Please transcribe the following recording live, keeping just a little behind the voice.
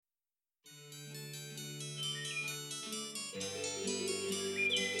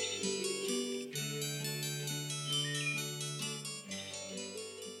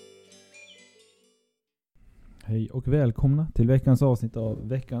Hej och välkomna till veckans avsnitt av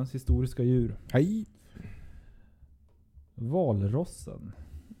Veckans historiska djur. Hej! Valrossen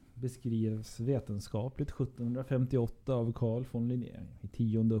beskrivs vetenskapligt 1758 av Carl von Linné i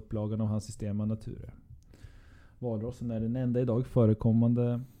 10:e upplagan av hans Systema Naturae. Valrossen är den enda idag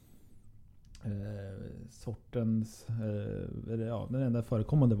förekommande den enda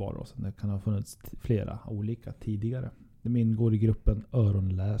förekommande valrossen. Det kan ha funnits flera olika tidigare. De ingår i gruppen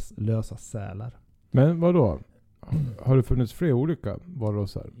öronlösa sälar. Men vadå? Har det funnits fler olika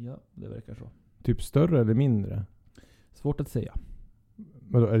valrossar? Ja, det verkar så. Typ större eller mindre? Svårt att säga.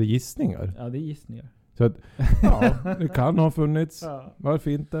 Vadå, är det gissningar? Ja, det är gissningar. Så att, ja, det kan ha funnits. Ja.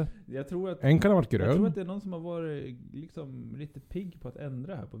 Varför inte? Jag tror att En kan ha varit grön. Jag tror att det är någon som har varit liksom lite pigg på att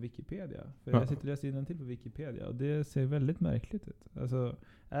ändra här på Wikipedia. För jag sitter och läser innantill på Wikipedia och det ser väldigt märkligt ut. Alltså,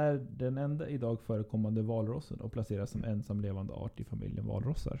 är den enda idag förekommande valrossen och placeras som ensam levande art i familjen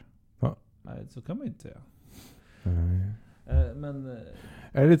valrossar? Ja. Nej, så kan man ju inte säga. Nej. Men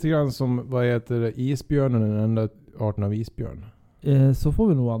Är det lite grann som, vad heter det, isbjörnen, den enda arten av isbjörn? så får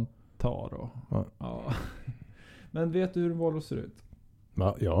vi nog anta då. Ja. Ja. Men vet du hur en valross ser ut?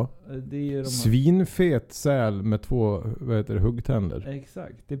 Ja. Det är ju de här. Svinfet säl med 2, huggtänder.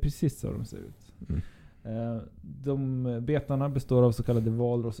 Exakt, det är precis så de ser ut. Mm. De betarna består av så kallade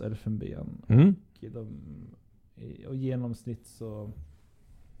valross-elfenben. Mm. Och i genomsnitt så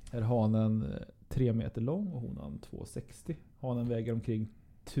är hanen 3 meter lång och honan 2,60. Hanen väger omkring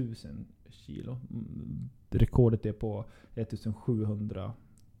 1000 kilo. Rekordet är på 1700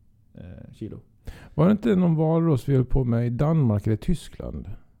 kilo. Var det inte någon valross vi höll på med i Danmark eller Tyskland?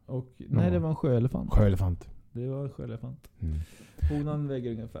 Nej, det var en sjöelefant. Sjöelefant. Det var en sjöelefant. Mm. Honan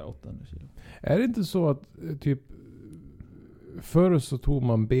väger ungefär 800 kilo. Är det inte så att typ förr så tog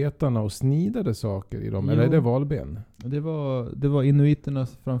man betarna och snidade saker i dem? Jo. Eller är det valben? Det var inuiterna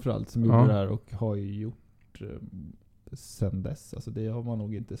framförallt som gjorde Ja. det här och har ju gjort sen dess. Alltså det har man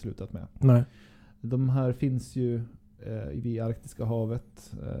nog inte slutat med. Nej. De här finns ju vid Arktiska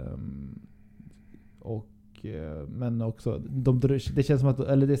havet. Men också det känns som att,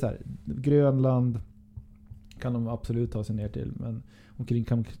 eller det är så här, Grönland kan de absolut ta sig ner till, men omkring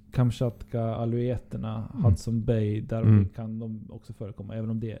Kamchatka-alueterna, Hudson Bay, där kan de också förekomma, även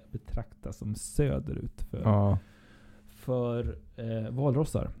om det betraktas som söderut för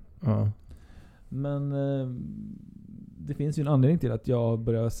valrossar. Ja. Men det finns ju en anledning till att jag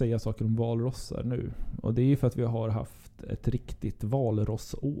börjar säga saker om valrossar nu, och det är ju för att vi har haft ett riktigt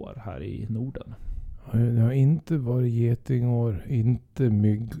valrossår här i Norden. Det har inte varit getingår, inte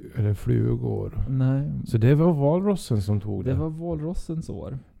mygg eller flugor. Nej. Så det var valrossen som tog det. Det var valrossens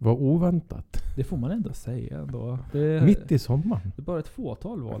år. Var oväntat. Det får man ändå säga ändå. Mitt i sommaren. Det är bara ett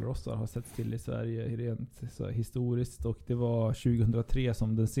fåtal valrossar har setts till i Sverige rent så historiskt. Och det var 2003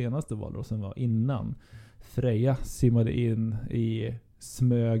 som den senaste valrossen var, innan Freja simmade in i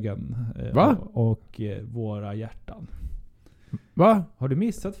Smögen och våra hjärtan. Va? Har du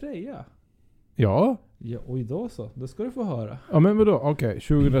missat Freja? Ja. Ja, oj då så. Då ska du få höra. Ja, men vadå? Okej,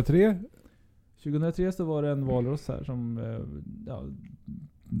 2003? 2003 så var det en valross här som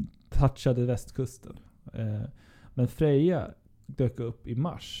touchade västkusten. Men Freja dök upp i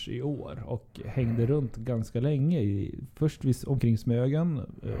mars i år och hängde runt ganska länge. Först omkring Smögen,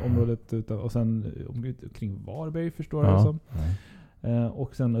 området och sen omkring Varberg, förstår jag det som.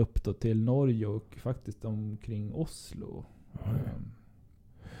 Och sen upp då till Norge och faktiskt omkring Oslo.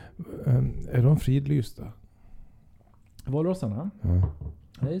 Är de fridlysta? Valrossarna? Ja.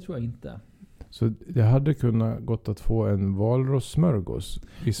 Nej, det tror jag inte. Så det hade kunnat gått att få en valross-smörgås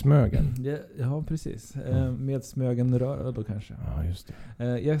i Smögen? Ja, precis. Med Smögenröra då kanske. Ja, just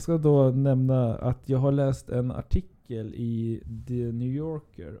det. Jag ska då nämna att jag har läst en artikel i The New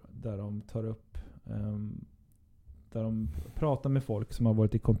Yorker där de tar upp där de pratar med folk som har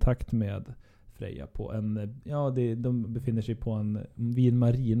varit i kontakt med Freja på de befinner sig vid en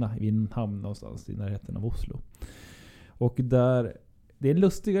marina vid en hamn någonstans i närheten av Oslo. Och där, det är en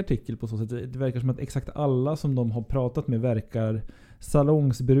lustig artikel på så sätt. Det verkar som att exakt alla som de har pratat med verkar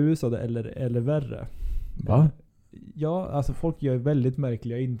salongsberusade eller värre. Va? Ja, alltså folk gör väldigt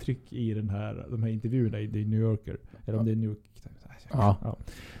märkliga intryck i de här intervjuerna i The New Yorker. Eller om det är New York Times. Ja.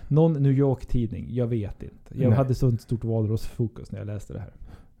 Någon New York-tidning, jag vet inte. Jag hade så stort valrossfokus när jag läste det här.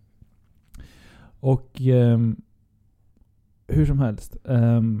 Och hur som helst,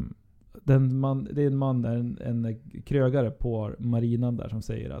 det är en man, en krögare på marinan där, som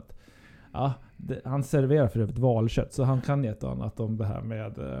säger att han serverar för övrigt valkött, så han kan ett och annat om det här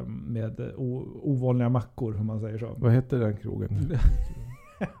med ovanliga mackor, om man säger så. Vad heter den krogen?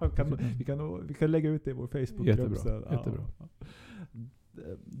 vi kan lägga ut det i vår Facebookgrupp. Jättebra.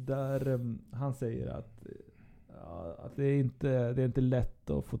 Där han säger Ja, att det är inte lätt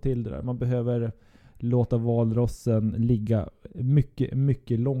att få till det där. Man behöver låta valrossen ligga mycket,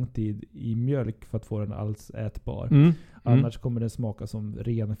 mycket lång tid i mjölk för att få den alls ätbar. Annars kommer den smaka som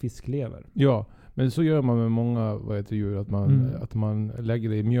ren fisklever. Ja, men så gör man med många djur. Att man lägger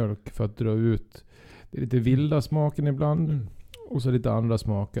det i mjölk för att dra ut det är lite vilda smaken ibland. Och så lite andra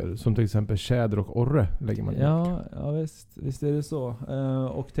smaker. Som till exempel tjäder och orre lägger man i mjölk. Ja visst är det så.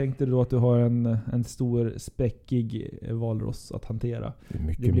 Och tänk dig då att du har en stor späckig valross att hantera.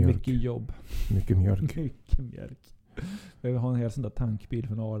 Det blir mycket jobb. Mycket mjölk. Mycket mjölk. Jag vill ha en hel sån där tankbil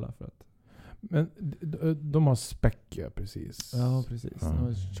från Arla för att... Men de har späck, precis. Ja, precis. De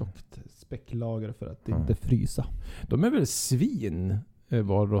har tjockt späcklager för att inte frysa. De är väl svin,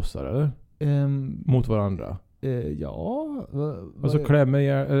 valrossar, eller? Mot varandra? Ja. Och så klämmer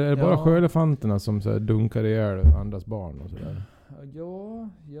ihjäl. Är det bara sjöelefanterna som så här dunkar ihjäl andras barn och sådär? Ja,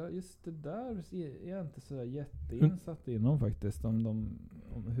 just det där är jag inte så jätteinsatt inom faktiskt. Om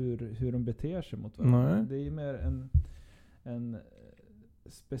hur de beter sig mot varandra. Nej. Det är mer en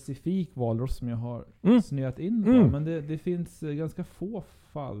specifik valross som jag har snöat in på. Men det finns ganska få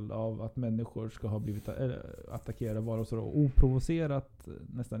fall av att människor ska ha blivit attackerade av valrossar och oprovocerat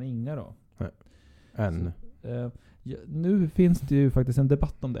nästan inga då. Nej. Än. Nu finns det ju faktiskt en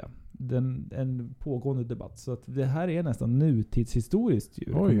debatt om det. En pågående debatt. Så att det här är nästan nutidshistoriskt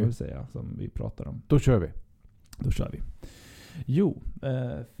djur, kan man väl säga, som vi pratar om. Då kör vi. Jo,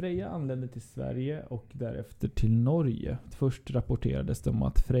 Freja anlände till Sverige och därefter till Norge. Först rapporterades det om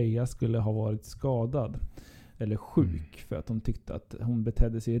att Freja skulle ha varit skadad eller sjuk för att de tyckte att hon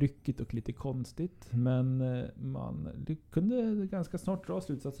betedde sig ryckigt och lite konstigt. Men man kunde ganska snart dra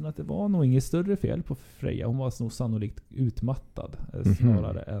slutsatsen att det var nog inget större fel på Freja. Hon var nog sannolikt utmattad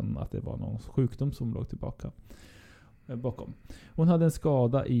snarare än att det var någon sjukdom som låg tillbaka bakom. Hon hade en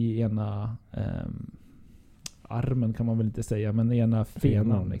skada i ena armen, kan man väl inte säga, men ena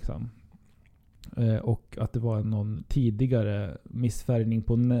fenan liksom. Och att det var någon tidigare missfärgning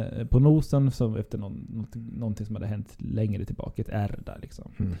på nosen som efter någonting som hade hänt längre tillbaka, ett ärr där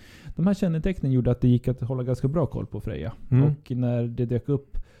liksom. De här kännetecknen gjorde att det gick att hålla ganska bra koll på Freja. Och när det dök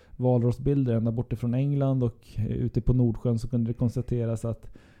upp valrossbilder ända borta från England och ute på Nordsjön, så kunde det konstateras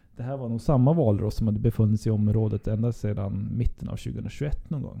att det här var nog samma valross som hade befunnit sig i området ända sedan mitten av 2021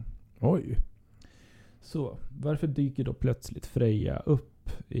 någon gång. Oj! Så varför dyker då plötsligt Freja upp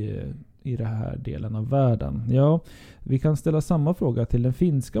i den här delen av världen? Ja, vi kan ställa samma fråga till den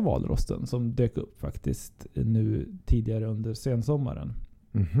finska valrossen som dök upp faktiskt nu tidigare under sensommaren.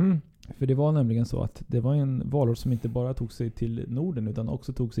 För det var nämligen så att det var en valross som inte bara tog sig till Norden utan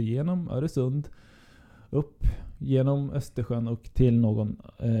också tog sig genom Öresund, upp genom Östersjön och till någon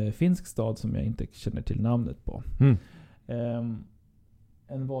finsk stad som jag inte känner till namnet på.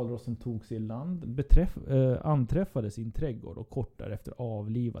 En valross som tog sig i land anträffades i en trädgård och kort därefter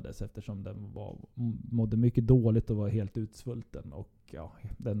avlivades eftersom den mådde mycket dåligt och var helt utsvulten. Och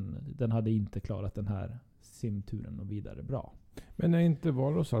den hade inte klarat den här simturen och vidare bra. Men är inte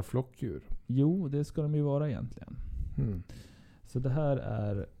valrossar flockdjur? Jo, det ska de ju vara egentligen. Så det här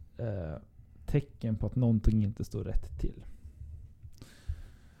är tecken på att någonting inte står rätt till.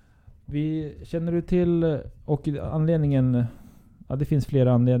 Vi känner du till, och anledningen... Ja, det finns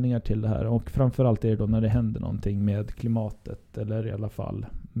flera anledningar till det här. Och framförallt är det då när det händer någonting med klimatet. Eller i alla fall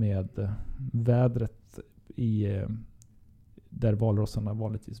med vädret där valrossarna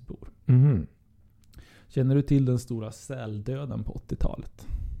vanligtvis bor. Känner du till den stora säldöden på 80-talet?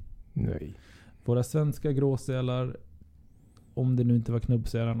 Nej. Våra svenska gråsälar, om det nu inte var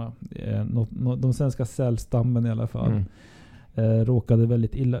knubbsälarna, de svenska sälstammen i alla fall, råkade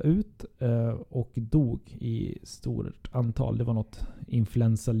väldigt illa ut och dog i stort antal. Det var något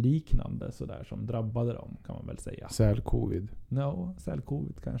influensa-liknande sådär som drabbade dem, kan man väl säga. Sälcovid. Ja,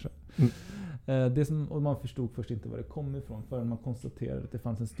 sälcovid kanske. Och man förstod först inte var det kom ifrån förrän man konstaterade att det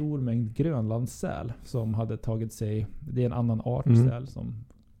fanns en stor mängd grönlandssäl som hade tagit sig, det är en annan art säl som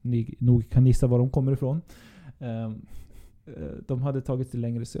ni nog kan gissa var de kommer ifrån. De hade tagit sig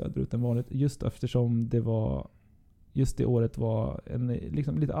längre söderut än vanligt just eftersom just det året var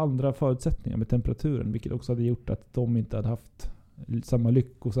liksom lite andra förutsättningar med temperaturen, vilket också hade gjort att de inte hade haft samma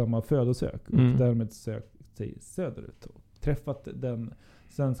lyckosamma födosök och därmed sökt sig söderut och träffat den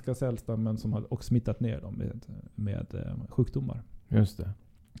svenska sälstammen som hade och smittat ner dem med sjukdomar. Just det.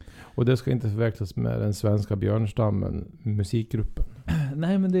 Och det ska inte förväxlas med den svenska björnstammen, musikgruppen.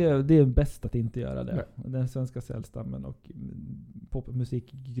 Nej, men det är bäst att inte göra det. Nej. Den svenska sälstammen och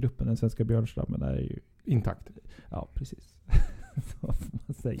popmusikgruppen, den svenska björnstammen, är ju intakt. Ja, precis. Så får man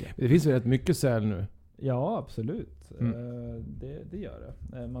säga. Det finns ju rätt mycket säl nu. Ja, absolut. Det gör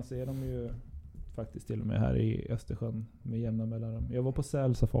det. Man ser dem ju faktiskt till och med här i Östersjön med jämna mellanrum. Jag var på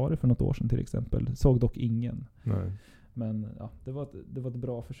sälsafari för något år sedan till exempel. Såg dock ingen. Nej. Men ja, det var ett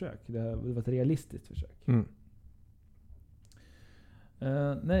bra försök. Det var ett realistiskt försök.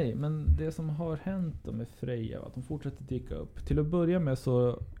 Nej, men det som har hänt då med Freja, att de fortsätter dyka upp. Till att börja med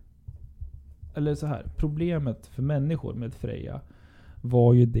problemet för människor med Freja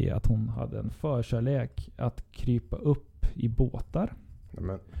var ju det att hon hade en förkärlek att krypa upp i båtar.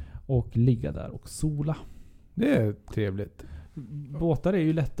 Amen. Och ligga där och sola. Det är trevligt. Båtar är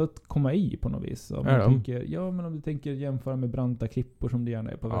ju lätt att komma i på något vis. Om du tänker jämföra med branta klippor som det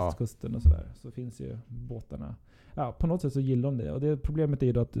gärna är på västkusten och sådär. Så finns ju båtarna. Ja, på något sätt så gillar de det. Och det problemet är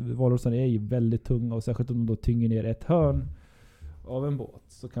ju då att valrossarna är ju väldigt tunga. Och särskilt om de då tynger ner ett hörn av en båt.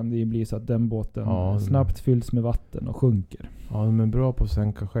 Så kan det ju bli så att den båten snabbt fylls med vatten och sjunker. Ja, de är bra på att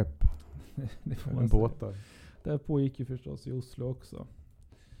sänka skepp. Det får man båtar. Det pågick ju förstås i Oslo också.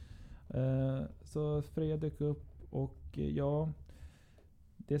 Så Freja dök upp och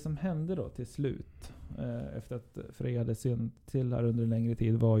det som hände då till slut efter att Freja hade sänt till här under en längre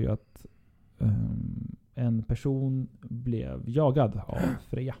tid var ju att en person blev jagad av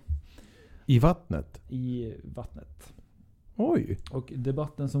Freja. I vattnet? I vattnet. Oj! Och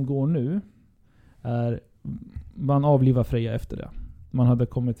debatten som går nu är man avlivar Freja efter det. Man hade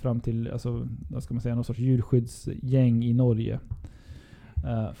kommit fram till, vad ska man säga, någon sorts djurskyddsgäng i Norge.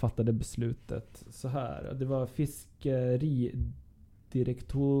 Fattade beslutet så här. Det var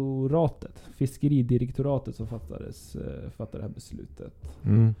Fiskeridirektoratet som fattade det här beslutet.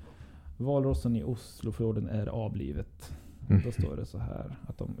 Valrossen i Oslofjorden är avlivet. Då står det så här,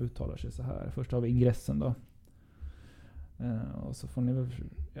 att de uttalar sig så här. Först har vi ingressen då. Och så får ni väl...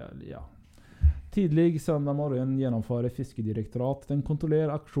 Tidlig söndag morgon genomförde Fiskedirektoratet en kontrollerad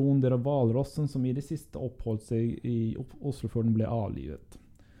aktion där valrossen som i det sista uppehållit sig i Oslofjorden blev avlivet.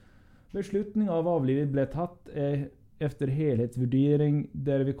 Beslutning av avlivet blev tatt efter helhetsvärdering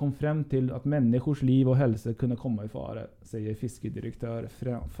där vi kom fram till att människors liv och hälsa kunde komma i fara, säger fiskedirektör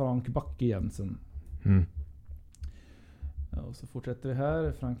Frank Backe Jensen. Och så fortsätter vi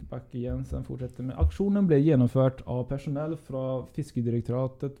här. Frank Backe Jensen fortsätter med: aktionen blev genomfört av personal från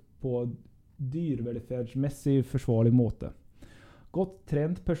Fiskedirektoratet på dyrvälfärdsmässig försvarlig måte. Gott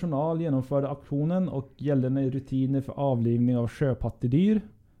tränad personal genomförde aktionen och gällande rutiner för avlivning av sjöpattedyr.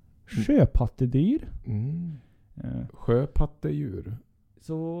 Sjöpattedyr? Sjöpattedjur.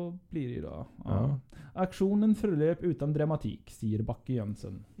 Så blir det då. Ja. Aktionen förlöp utan dramatik, säger Backe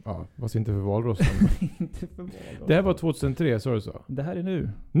Jönsson. Ja, fast inte för valrossen. Inte för valrossen. Det här var 2003, så du så? Det här är nu.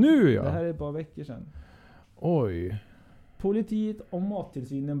 Nu ja! Det här är ett par veckor sedan. Oj. Politiet och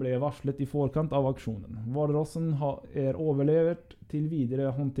mattillsynen blev varslet i förkant av aktionen. Valrossen är överlevat till vidare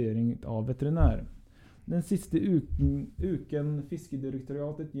hantering av veterinär. Den sista uken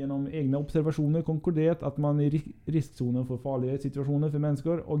Fiskedirektoratet genom egna observationer konkluderat att man i riskzonen för farliga situationer för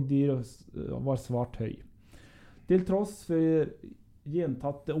människor och dyr var svart höj. Till trots för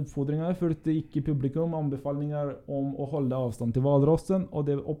gentatte uppfordringar följde icke publikum anbefallningar om att hålla avstånd till valrossen och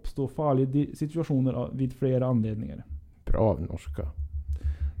det uppstår farliga situationer vid flera anledningar. Bra norska.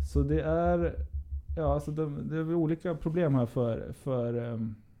 Så det är det är olika problem här för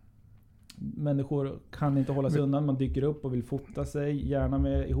människor kan inte hålla sig undan. Man dyker upp och vill fota sig,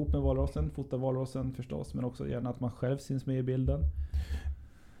 gärna ihop med valrossen. Fota valrossen förstås, men också gärna att man själv syns med i bilden.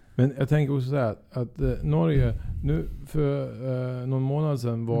 Men jag tänker också säga att Norge, nu för någon månad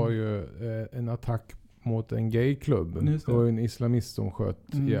sedan var ju en attack mot en gayklubb. Det var ju en islamist som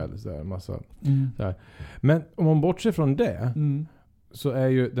sköt ihjäl massa. Men om man bortser från det så är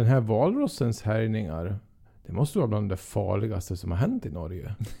ju den här valrossens härjningar, det måste vara bland det farligaste som har hänt i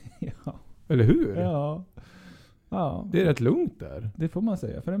Norge. Ja. Eller hur? Ja. Det är rätt lugnt där. Det får man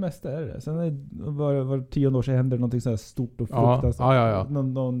säga. För det mesta är det. Sen var 10 år sedan händer någonting så här stort och fruktansvärt.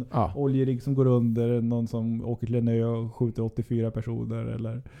 Någon oljerigg som går under. Någon som åker till en ö och skjuter 84 personer.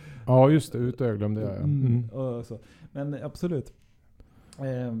 Eller... Ja, just det. Utö glömde jag. Men absolut.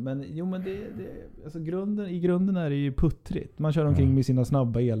 I grunden är det ju puttrigt. Man kör omkring med sina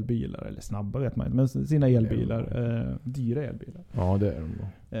snabba elbilar. Eller snabba vet man inte. Men sina elbilar. Dyra elbilar. Ja, det är de då.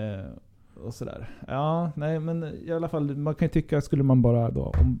 Och sådär. Ja, nej, men i alla fall, man kan ju tycka, skulle man bara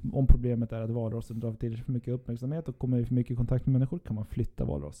då, om problemet är att valrossen drar till för mycket uppmärksamhet och kommer för mycket i kontakt med människor, kan man flytta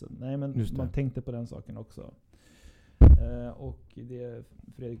valrossen. Nej, men man tänkte på den saken också. Och det är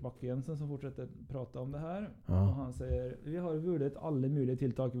Fredrik Backe Jensen som fortsätter prata om det här. Och han säger: vi har vurderat alla möjliga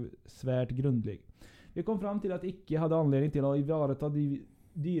tilltag svärt grundlig. Vi kom fram till att icke hade anledning till att ivareta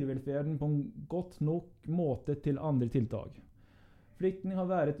dyrvälfärden på en gott nog måte till andra tilltag. Flyttning har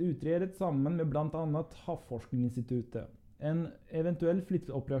varit utredet samman med bland annat Havsforskningsinstitutet. En eventuell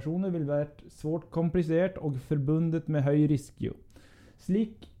flyttoperation vil være svårt komplisert og forbundet med høy risiko,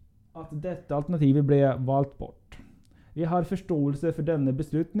 slik at dette alternativet ble valgt bort. Vi har forståelse for denne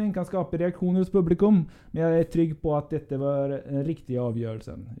beslutning kan skape reaksjoner hos publikum, men jeg er trygg på at dette var en riktig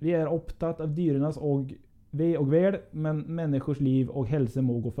avgjørelse. Vi er opptatt av dyrenes ve og vel, men människors liv och hälsa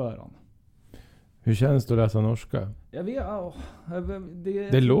må gå föran. Hur känns det att läsa norska? Jag vet,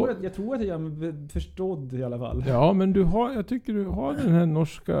 jag tror att jag är förstådd i alla fall. Ja, men jag tycker du har den här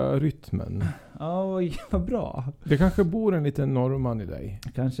norska rytmen. Ja, vad bra. Det kanske bor en liten norrman i dig.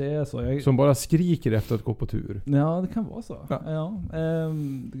 Kanske är så. Som bara skriker efter att gå på tur. Ja, det kan vara så. Ja.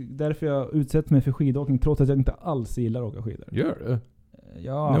 Därför jag utsätter mig för skidåkning trots att jag inte alls gillar att åka skidor. Gör du?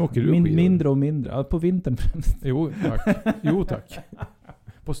 Ja, nu åker du mindre och mindre. Ja, på vintern främst. Jo tack.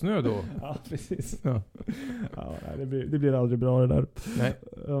 På snö då? Ja, precis. Ja. Det blir aldrig bra det där. Nej.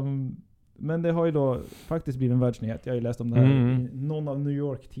 Men det har ju då faktiskt blivit en världsnyhet. Jag har ju läst om det här i någon av New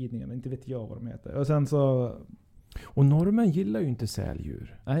York-tidningarna. Inte vet jag vad de heter. Och sen så... Och norrmän gillar ju inte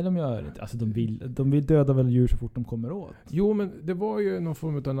säldjur. Nej, de gör inte. Alltså de vill döda väl djur så fort de kommer åt. Jo, men det var ju någon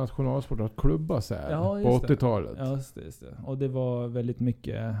form av nationalsport att klubba säl på 80-talet. Ja, just det. Och det var väldigt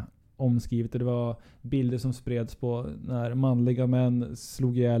mycket omskrivet. Och det var bilder som spreds på när manliga män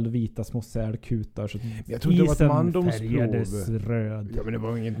slog ihjäl vita små sälkutar. Så jag trodde det var ett mandomsprov. Röd. Ja, men det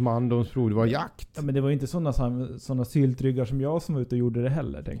var inget mandomsprov, det var jakt. Ja, men det var inte såna syltryggar som jag som var ute och gjorde det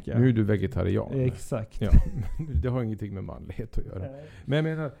heller, tänker jag. Nu är du vegetarian. Exakt. Ja, det har ingenting med manlighet att göra. Men jag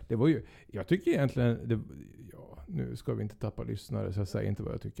menar, det var ju... Jag tycker egentligen... nu ska vi inte tappa lyssnare, så jag säger inte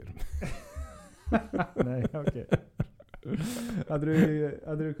vad jag tycker. Nej, okej. Hade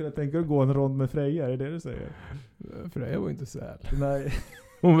du kunnat tänka dig att gå en rond med Freja? Är det du säger? Freja var inte säl. Nej.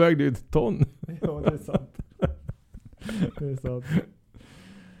 Hon vägde ju ett ton. Ja, det är sant. Det är sant.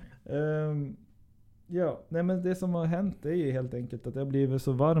 Nej, men det som har hänt är ju helt enkelt att det har blivit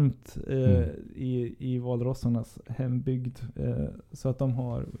så varmt i valrossarnas hembygd så att de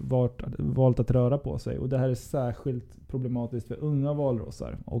har valt att röra på sig. Och det här är särskilt problematiskt för unga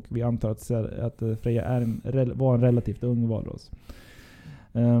valrossar. Och vi antar att Freja var en relativt ung valross.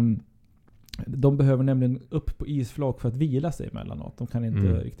 De behöver nämligen upp på isflak för att vila sig emellanåt. De kan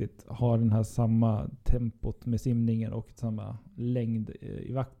inte riktigt ha den här samma tempot med simningen och samma längd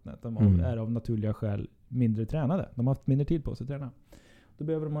i vattnet. De är av naturliga skäl mindre tränade. De har haft mindre tid på sig att träna. Då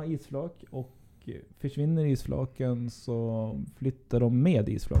behöver de ha isflak, och försvinner isflaken så flyttar de med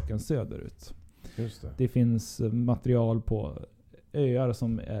isflaken söderut. Just det. Det finns material på öar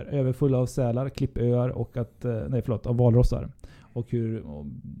som är överfulla av sälar, klippöar av valrossar. Och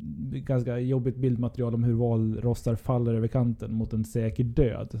ganska jobbigt bildmaterial om hur valrossar faller över kanten mot en säker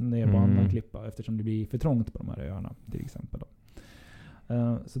död ner på annan klippa, eftersom det blir för trångt på de här öarna till exempel.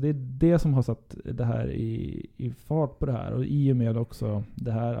 Så det är det som har satt det här i fart på det här. Och i och med också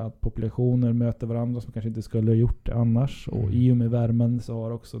det här att populationer möter varandra som kanske inte skulle ha gjort det annars. Och i och med värmen så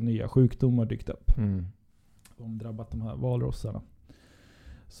har också nya sjukdomar dykt upp. Som drabbat de här valrossarna.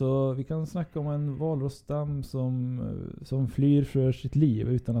 Så vi kan snacka om en valrosstam som flyr för sitt liv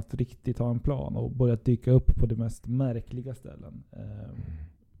utan att riktigt ha en plan och börjat dyka upp på de mest märkliga ställen.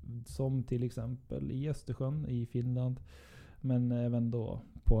 Som till exempel i Östersjön i Finland, men även då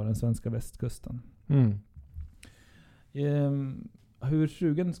på den svenska västkusten. Hur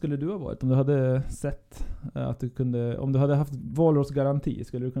sugen skulle du ha varit om du hade sett att du kunde, om du hade haft valrossgaranti,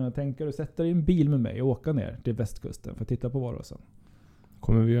 skulle du kunna tänka dig att sätta dig i en bil med mig och åka ner till västkusten för att titta på valrossen?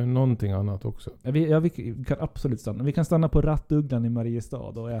 Kommer vi göra någonting annat också? Vi kan absolut stanna. Vi kan stanna på Rattugglan i Mariestad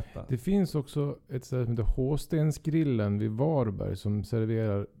och äta. Det finns också ett ställe som heter Håstensgrillen vid Varberg som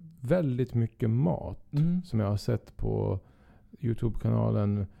serverar väldigt mycket mat. Som jag har sett på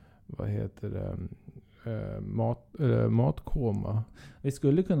YouTube-kanalen. Vad heter det? Matkoma. Vi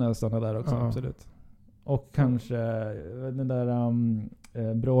skulle kunna stanna där också, absolut. Och kanske den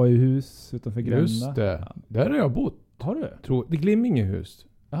där bra i hus utanför Gränna. Just det. Ja. Där har jag bott. Har du? Det är Glimmingehus.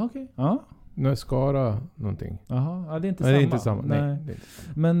 Ja, okej. Ja. När Skara någonting. Jaha, ja, det är inte Nej, samma. Det är inte samma. Nej. Det är inte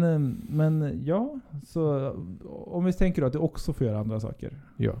samma. Men ja, så om vi tänker då att du också får göra andra saker.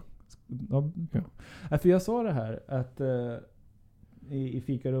 Ja. För jag sa det här att i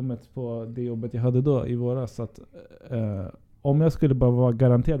fikarummet på det jobbet jag hade då i våras att om jag skulle bara vara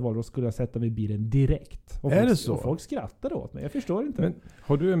garanterad valross skulle jag sätta mig i bilen direkt. Och är det så? Och folk skrattade åt mig. Jag förstår inte. Men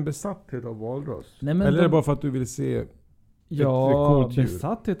har du en besatthet av valross? Nej, men eller är det bara för att du vill se ett coolt djur?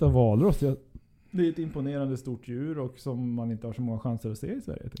 Besatthet av valross. Det är ett imponerande stort djur och som man inte har så många chanser att se i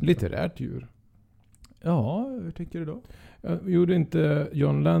Sverige. Litterärt djur. Ja, hur tycker du då? Gjorde inte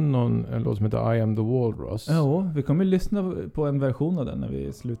John Lennon en låt som heter I am the Walrus? Ja, vi kommer lyssna på en version av den när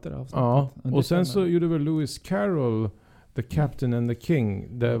vi slutar avsnittet. Ja, och sen så gjorde väl Lewis Carroll The Captain and the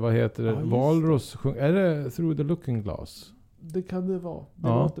King. Det, vad heter det? Valros. Är det Through the Looking Glass? Det kan det vara. Det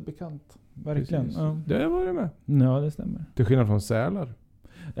låter bekant. Verkligen. Ja. Det var det med. Ja, det stämmer. Till skillnad från sälar.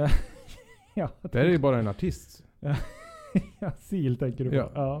 Ja. Det är ju bara en artist. Ja, Sil tänker du på.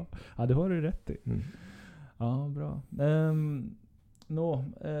 Ja. Ja, det har du rätt i. Mm. Ja, bra.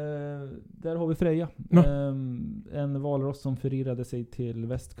 Där har vi Freja. En valross som förirrade sig till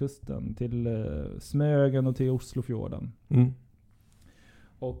västkusten, till Smögen och till Oslofjorden. Mm.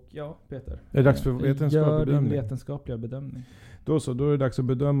 Och ja, Peter. Det är dags för vetenskapliga bedömning. Då är det dags att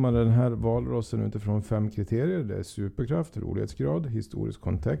bedöma den här valrossen utifrån 5 kriterier. Det är superkraft, rolighetsgrad, historisk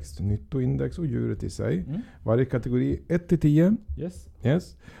kontext, nyttoindex och djuret i sig. Varje kategori 1-10.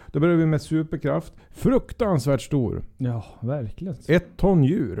 Yes. Då börjar vi med superkraft. Fruktansvärt stor. Ja, verkligen. 1 ton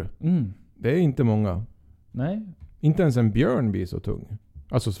djur. Det är inte många. Nej. Inte ens en björn blir så tung.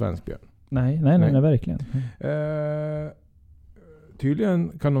 Alltså svensk björn. Nej, verkligen.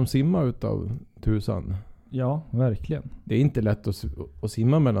 Tydligen kan de simma utav tusan. Ja, verkligen. Det är inte lätt att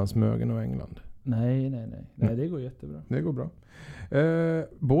simma mellan Smögen och England. Nej, det går jättebra. Det går bra.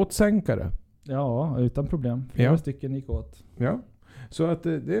 Båtsänkare. Ja, utan problem. Flera stycken gick åt. Ja, så att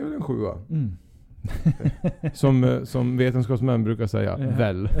det är väl en 7. Som vetenskapsmän brukar säga.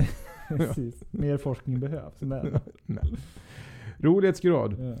 Väl. Precis. Mer forskning behövs. Men.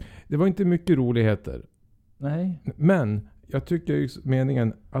 Rolighetsgrad. Ja. Det var inte mycket roligheter. Nej. Men jag tycker ju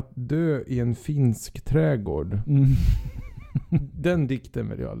meningen att dö i en finsk trädgård. Den dikten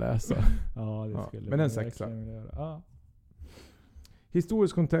vill jag läsa. Ja, det skulle men en 6.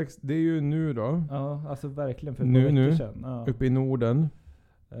 Historisk kontext, det är ju nu då. Ja, alltså verkligen för ett par veckor sedan. Ja. Uppe i Norden.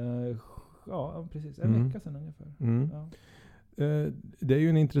 Ja, precis. En vecka sedan ungefär. Ja. Det är ju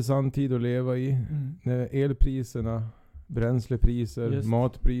en intressant tid att leva i. Elpriserna, bränslepriser,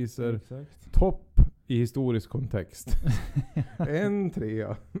 matpriser. Exakt. Topp i historisk kontext. En 3.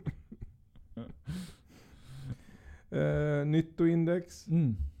 Nyttoindex.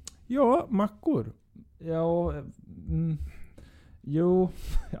 Ja, mackor. Ja, jo,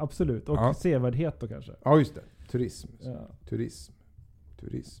 absolut. Och sevärdhet då kanske. Ja, just det.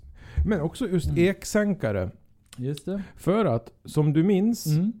 Turism. Men också just eksänkare. Just det. För att, som du minns,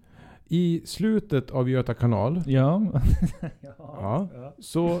 i slutet av Göta kanal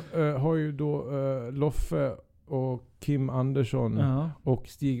så har ju då Loffe och Kim Andersson och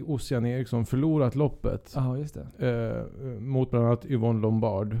Stig Ossian Eriksson förlorat loppet. Ja, just det. Mot bland annat Yvonne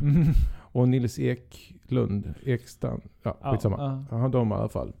Lombard och Nils Ekstrand. Ja, skitsamma. Ja, de i alla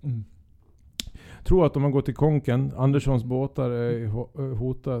fall. Tror att de har gått i konken. Anderssons båtar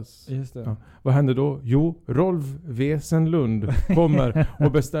hotas. Just det. Ja. Vad händer då? Jo, Rolf Wesenlund kommer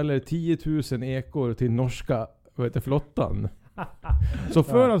och beställer 10 000 ekor till norska flottan. Så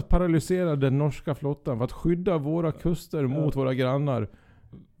för att paralysera den norska flottan, för att skydda våra kuster mot våra grannar,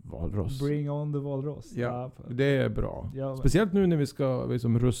 valross. Bring on the valross. Ja, det är bra. Ja, speciellt nu när vi ska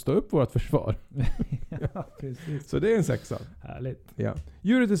rusta upp vårt försvar. Ja, precis. Så det är en 6. Härligt. Ja.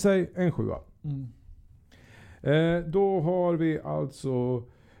 Djuret i sig, en 7. Då har vi alltså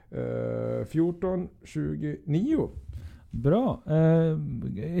 14, 29. Bra.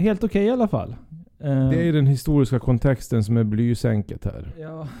 Helt okej i alla fall. Det är den historiska kontexten som är blysänket här.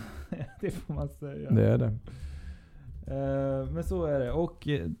 Ja, det får man säga. Det är det. Men så är det. Och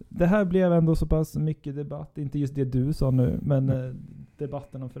det här blev ändå så pass mycket debatt. Inte just det du sa nu, men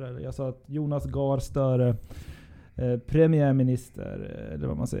debatten om föräldrar. Jag sa att Jonas Gahr Støre, premiärminister, eller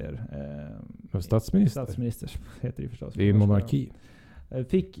vad man säger. Statsminister heter det förstås. Det är monarki.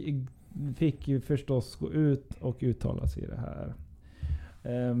 Fick ju förstås gå ut och uttala sig i det här.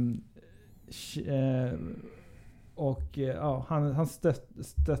 Han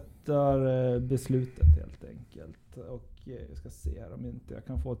stöttar beslutet helt enkelt. Och jag ska se här om inte jag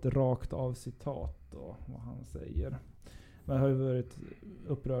kan få ett rakt av citat då, vad han säger. Men det har ju varit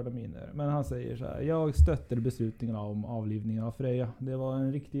upprörda miner. Men han säger så här: jag stöttar beslutningen om avlivningen av Freja. Det var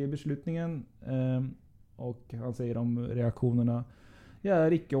en riktig beslutningen. Och han säger om reaktionerna: jag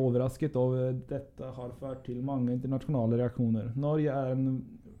är icke överraskad av detta har fört till många internationella reaktioner. Norge är en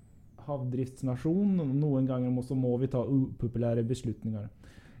havdriftsnation och någon gång må vi ta opopulära beslutningar.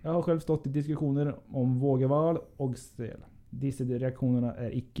 Jag har själv stått i diskussioner om vågeval och stel. Dessa reaktionerna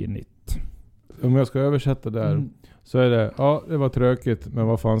är icke nytt. Om jag ska översätta där så är det, det var tråkigt, men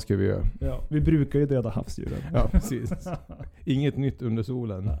vad fan ska vi göra? Ja, vi brukar ju döda havsdjuren. Ja, precis. Inget nytt under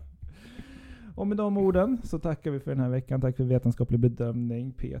solen. Ja. Och med de orden så tackar vi för den här veckan. Tack för vetenskaplig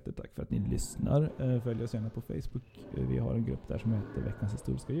bedömning. Peter, tack för att ni lyssnar. Följ oss gärna på Facebook. Vi har en grupp där som heter Veckans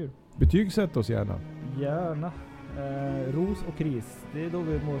historiska djur. Betygsätt oss gärna. Gärna. Ros och ris. Det är då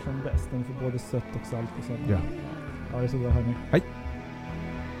vi mår som bäst. Den får både sött och salt och sånt. Ja. Ha det så bra hörni. Hej!